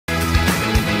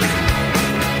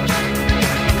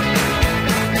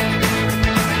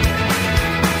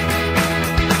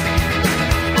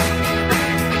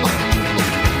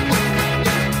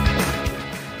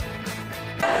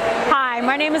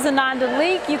Ananda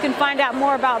Leeke. You can find out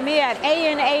more about me at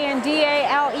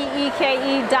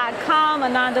ANANDALEEKE.com,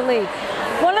 Ananda Leeke.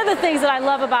 One of the things that I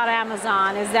love about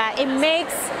Amazon is that it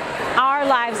makes our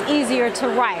lives easier to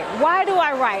write. Why do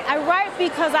I write? I write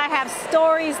because I have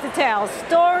stories to tell,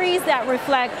 stories that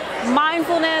reflect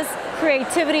mindfulness,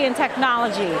 creativity, and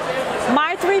technology.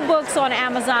 My 3 books on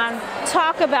Amazon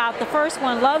talk about, the first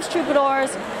one, Love's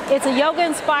Troubadours. It's a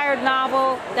yoga-inspired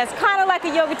novel that's kind of like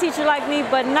a yoga teacher like me,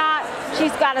 but not.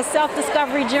 She's got a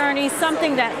self-discovery journey,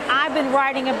 something that I've been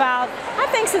writing about, I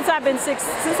think since I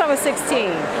was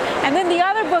 16. And then the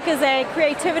other book is a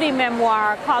creativity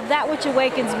memoir called That Which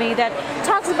Awakens Me that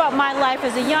talks about my life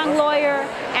as a young lawyer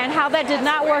and how that did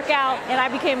not work out, and I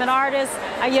became an artist,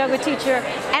 a yoga teacher,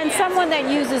 and someone that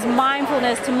uses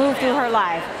mindfulness to move through her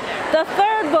life. The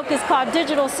third book is called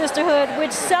Digital Sisterhood,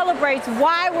 which celebrates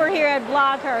why we're here at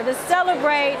Blog Her, to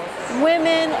celebrate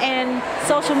women in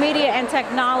social media and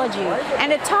technology.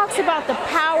 And it talks about the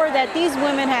power that these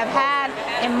women have had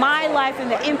in my life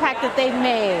and the impact that they've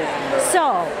made.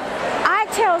 So, I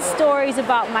tell stories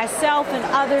about myself and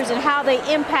others and how they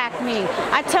impact me.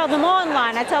 I tell them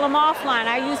online, I tell them offline,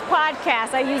 I use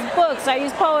podcasts, I use books, I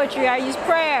use poetry, I use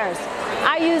prayers.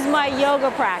 I use my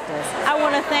yoga practice. I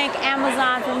want to thank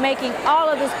Amazon for making all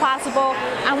of this possible.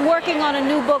 I'm working on a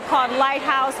new book called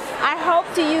Lighthouse. I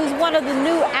hope to use one of the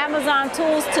new Amazon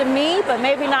tools to me, but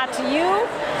maybe not to you.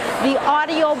 The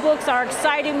audio books are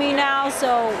exciting me now,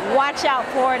 so watch out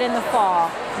for it in the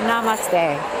fall.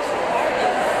 Namaste.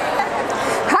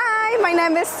 Hi, my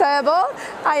name is Sibyl.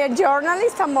 I'm a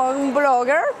journalist and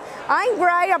blogger. I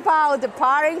write about the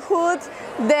parenthood,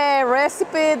 the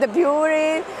recipe, the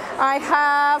beauty. I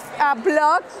have a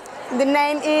blog. The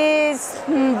name is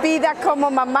Vida Como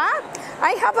Mamá.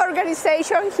 I have an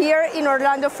organization here in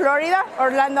Orlando, Florida,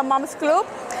 Orlando Moms Club.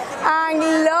 I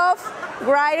love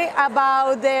writing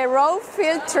about the road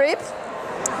field trip.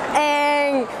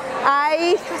 And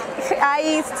I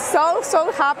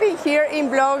so happy here in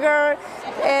Blogger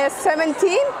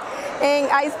 17. And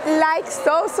I like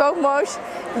so much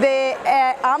the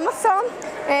Amazon,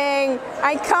 and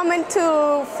I'm coming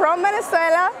from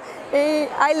Venezuela, and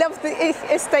I love to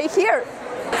stay here.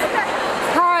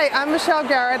 Hi, I'm Michelle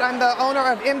Garrett. I'm the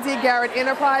owner of D Garrett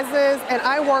Enterprises, and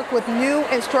I work with new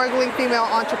and struggling female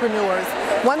entrepreneurs.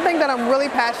 One thing that I'm really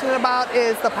passionate about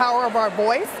is the power of our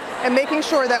voice and making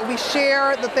sure that we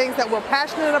share the things that we're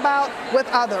passionate about with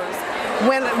others.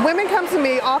 When women come to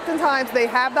me, oftentimes they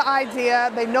have the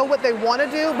idea, they know what they want to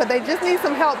do, but they just need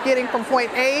some help getting from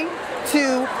point A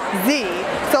to Z.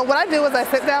 So what I do is I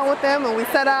sit down with them and we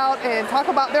set out and talk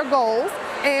about their goals,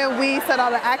 and we set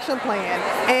out an action plan.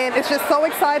 And it's just so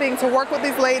exciting to work with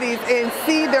these ladies and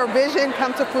see their vision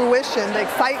come to fruition, the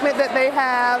excitement that they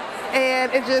have,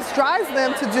 and it just drives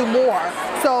them to do more.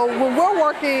 So when we're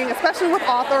working, especially with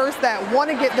authors that want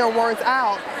to get their words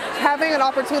out, having an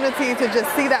opportunity to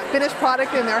just see that finished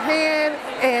product in their hand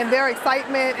and their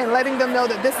excitement and letting them know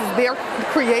that this is their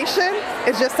creation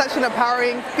is just such an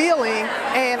empowering feeling,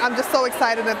 and I'm just so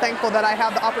excited and thankful that I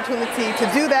have the opportunity to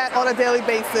do that on a daily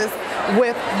basis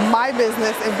with my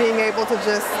business and being able to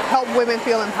just help women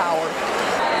feel empowered.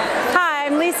 Hi,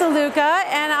 I'm Lisa Lucca,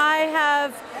 and I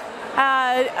have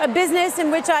a business in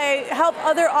which I help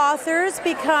other authors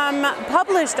become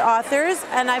published authors,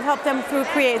 and I've helped them through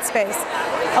CreateSpace.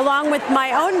 Along with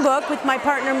my own book with my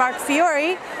partner Mark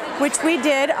Fiore, which we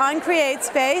did on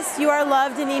CreateSpace, You Are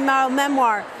Loved, an Email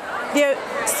Memoir. The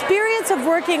experience of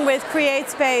working with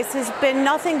CreateSpace has been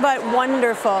nothing but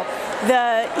wonderful.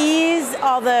 The ease,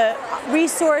 all the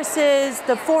resources,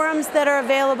 the forums that are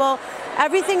available,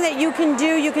 everything that you can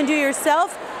do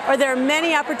yourself, or there are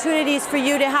many opportunities for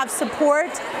you to have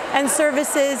support and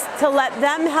services to let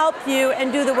them help you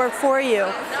and do the work for you.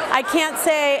 I can't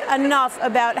say enough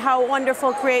about how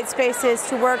wonderful CreateSpace is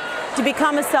to work to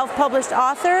become a self-published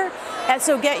author, and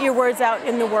so get your words out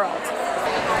in the world.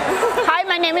 Hi,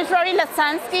 my name is Rory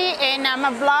Lassanske, and I'm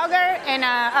a blogger and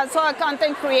also a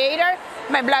content creator.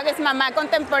 My blog is Mamá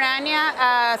Contemporánea,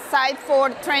 a site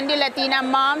for trendy Latina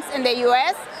moms in the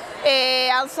US.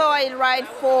 Also, I write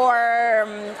for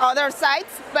other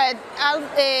sites, but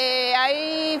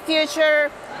I feature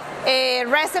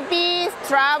recipes,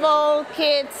 travel,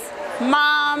 kids,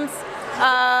 moms,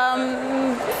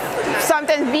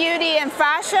 sometimes beauty and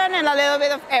fashion, and a little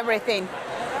bit of everything.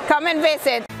 Come and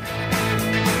visit.